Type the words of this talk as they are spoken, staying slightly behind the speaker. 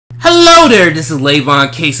Yo there, this is Lavon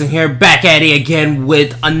Cason here, back at it again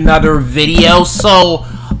with another video. So,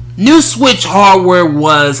 new Switch hardware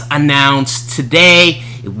was announced today.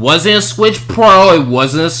 It wasn't a Switch Pro, it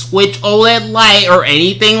wasn't a Switch OLED Lite or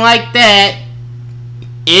anything like that.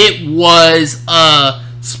 It was a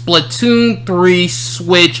Splatoon 3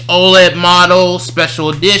 Switch OLED model, special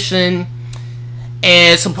edition,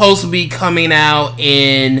 and it's supposed to be coming out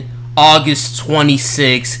in August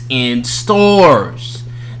 26 in stores.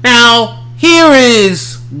 Now, here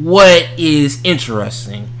is what is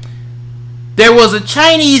interesting. There was a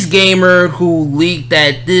Chinese gamer who leaked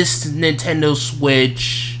that this Nintendo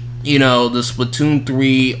Switch, the Splatoon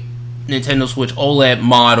 3 Nintendo Switch OLED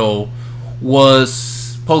model was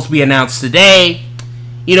supposed to be announced today.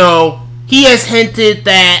 He has hinted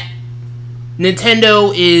that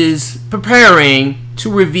Nintendo is preparing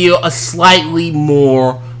to reveal a slightly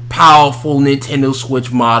more powerful Nintendo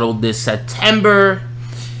Switch model this September.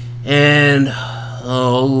 And,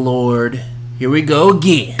 oh lord, here we go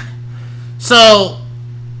again. So,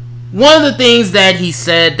 one of the things that he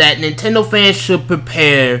said that Nintendo fans should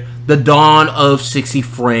prepare the dawn of 60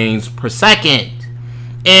 frames per second.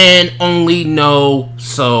 And only know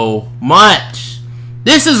so much.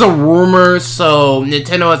 This is a rumor, so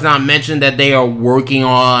Nintendo has not mentioned that they are working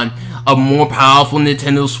on a more powerful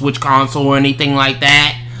Nintendo Switch console or anything like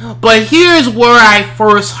that. But here's where I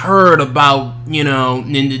first heard about,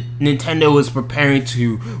 Nintendo is preparing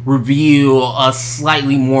to reveal a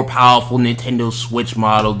slightly more powerful Nintendo Switch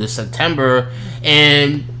model this September.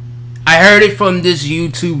 And I heard it from this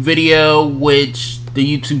YouTube video, which the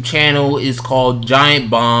YouTube channel is called Giant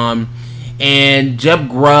Bomb. And Jeb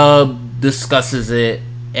Grubb discusses it.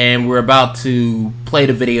 And we're about to play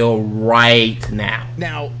the video right now.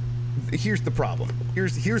 Now, here's the problem.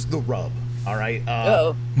 Here's the rub. All right.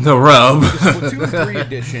 The rub. The Splatoon 3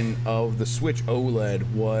 edition of the Switch OLED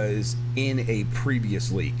was in a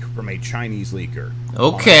previous leak from a Chinese leaker.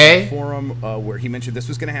 Okay. On a forum where he mentioned this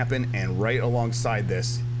was going to happen, and right alongside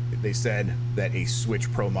this, they said that a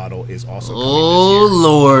Switch Pro model is also coming oh this year.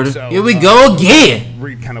 lord, so, here we go again.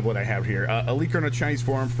 Read kind of what I have here. A leaker on a Chinese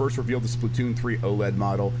forum first revealed the Splatoon 3 OLED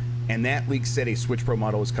model, and that leak said a Switch Pro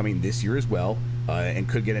model is coming this year as well. And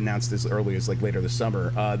could get announced as early as later this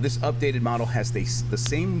summer. This updated model has the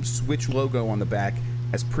same Switch logo on the back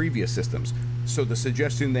as previous systems. So the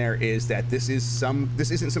suggestion there is that this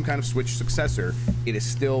isn't some kind of Switch successor. It is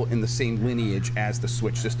still in the same lineage as the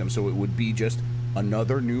Switch system. So it would be just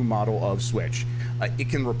another new model of Switch. It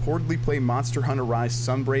can reportedly play Monster Hunter Rise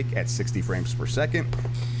Sunbreak at 60 frames per second.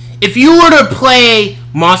 If you were to play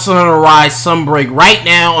Monster Hunter Rise Sunbreak right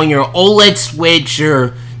now on your OLED Switch,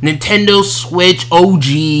 your Nintendo Switch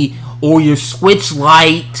OG, or your Switch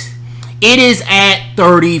Lite, it is at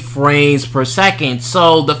 30 frames per second.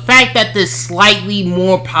 So the fact that this slightly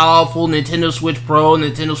more powerful Nintendo Switch Pro,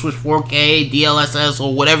 Nintendo Switch 4K, DLSS,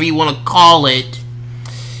 or whatever you want to call it,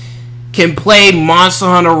 can play Monster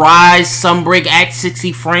Hunter Rise Sunbreak at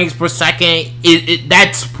 60 frames per second,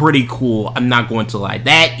 that's pretty cool. I'm not going to lie.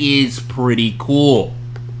 That is pretty cool.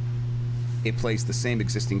 It plays the same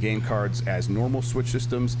existing game cards as normal Switch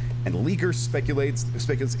systems, and leakers speculates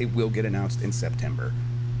it will get announced in September.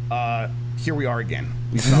 Here we are again.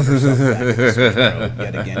 We found ourselves back at the Switch Pro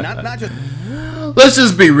yet again. Not just. Let's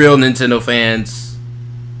just be real, Nintendo fans.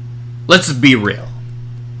 Let's just be real.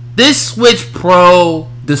 This Switch Pro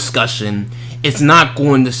discussion is not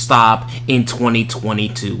going to stop in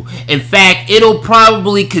 2022. In fact, it'll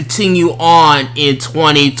probably continue on in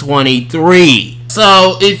 2023.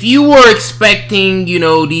 So, if you were expecting,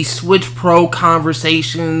 these Switch Pro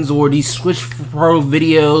conversations or these Switch Pro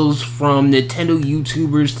videos from Nintendo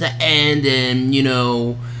YouTubers to end and,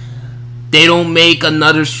 they don't make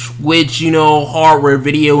another Switch, hardware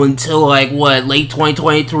video until, late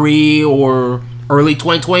 2023 or early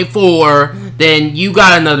 2024, then you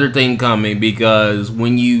got another thing coming, because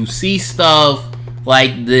when you see stuff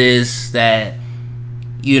like this that,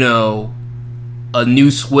 a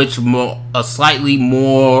new Switch, a slightly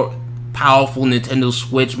more powerful Nintendo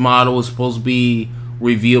Switch model is supposed to be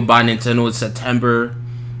revealed by Nintendo in September.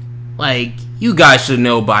 You guys should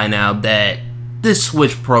know by now that this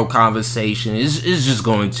Switch Pro conversation is just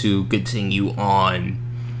going to continue on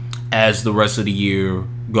as the rest of the year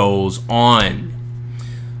goes on.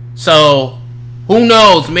 So, who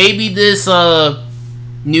knows? Maybe this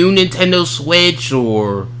new Nintendo Switch,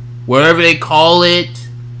 or whatever they call it,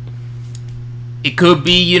 it could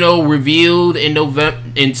be, revealed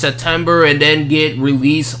in September and then get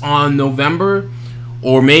released on November.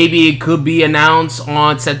 Or maybe it could be announced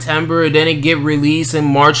on September and then it get released in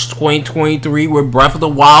March 2023 with Breath of the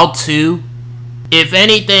Wild 2. If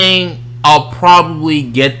anything, I'll probably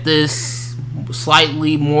get this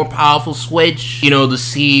slightly more powerful Switch, you know, to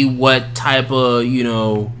see what type of, you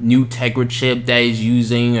know, new Tegra chip that he's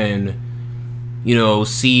using, and, you know,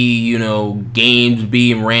 see, you know, games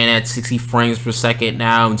being ran at 60 frames per second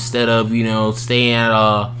now instead of, you know, staying at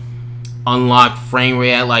a unlocked frame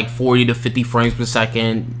rate at like 40 to 50 frames per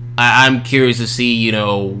second. I'm curious to see, you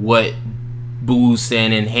know, what boost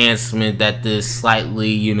and enhancement that this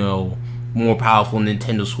slightly, you know, more powerful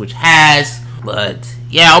Nintendo Switch has. But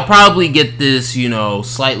yeah, I'll probably get this, you know,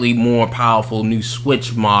 slightly more powerful new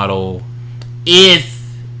Switch model if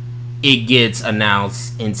it gets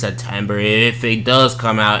announced in September. If it does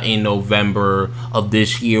come out in November of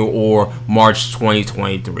this year or March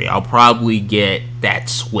 2023, I'll probably get that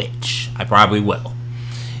Switch. I probably will.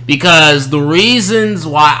 Because the reasons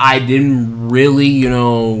why I didn't really, you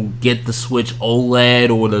know, get the Switch OLED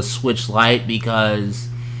or the Switch Lite, because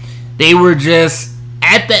they were just,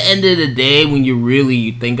 at the end of the day, when you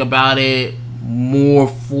really think about it, more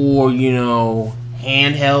for, you know,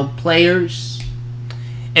 handheld players.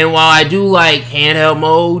 And while I do like handheld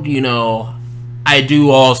mode, you know, I do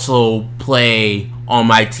also play on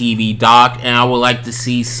my TV dock, and I would like to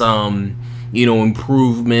see some, you know,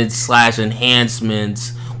 improvements /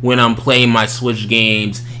 enhancements when I'm playing my Switch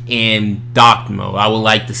games in docked mode. I would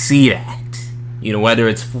like to see that. You know, whether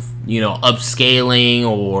it's, you know, upscaling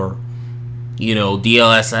or, you know,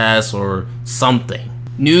 DLSS or something.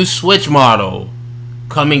 New Switch model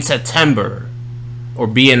coming September, or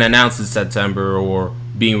being announced in September, or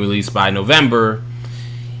being released by November.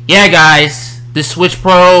 Yeah, guys, the Switch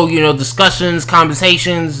Pro, you know, discussions,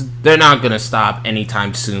 conversations, they're not gonna stop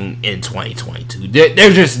anytime soon in 2022.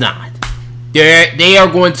 They're just not. They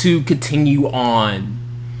are going to continue on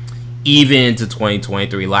even into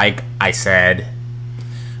 2023, like I said.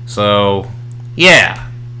 So, yeah.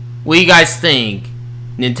 What do you guys think?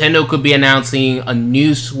 Nintendo could be announcing a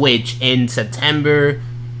new Switch in September.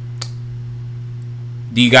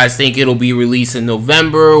 Do you guys think it'll be released in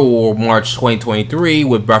November or March 2023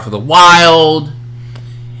 with Breath of the Wild?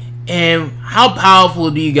 And how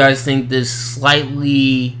powerful do you guys think this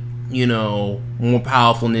slightly, you know, more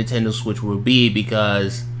powerful Nintendo Switch will be?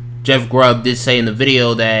 Because Jeff Grubb did say in the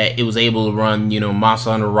video that it was able to run, you know,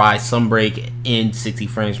 Monster Hunter Rise Sunbreak in 60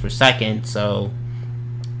 frames per second. So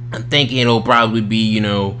I'm thinking it'll probably be, you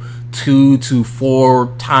know, 2 to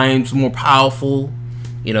 4 times more powerful.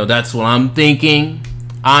 You know, that's what I'm thinking,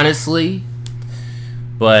 honestly.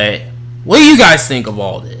 But what do you guys think of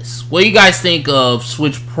all this? What do you guys think of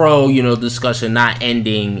Switch Pro, you know, discussion not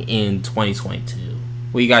ending in 2022?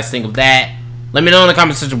 What do you guys think of that? Let me know in the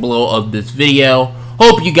comment section below of this video.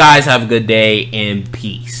 Hope you guys have a good day, and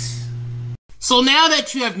peace. So now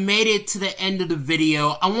that you have made it to the end of the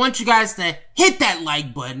video, I want you guys to hit that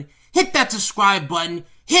like button, hit that subscribe button,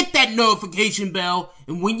 hit that notification bell,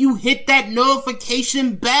 and when you hit that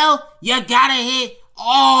notification bell, you gotta hit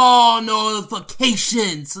all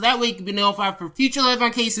notifications, so that way you can be notified for future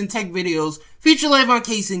lavoncason tech videos, future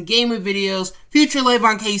lavoncason gaming videos, future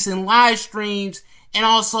lavoncason live streams, and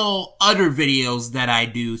also other videos that I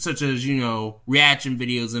do, such as, you know, reaction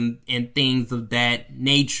videos and things of that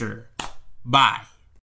nature. Bye.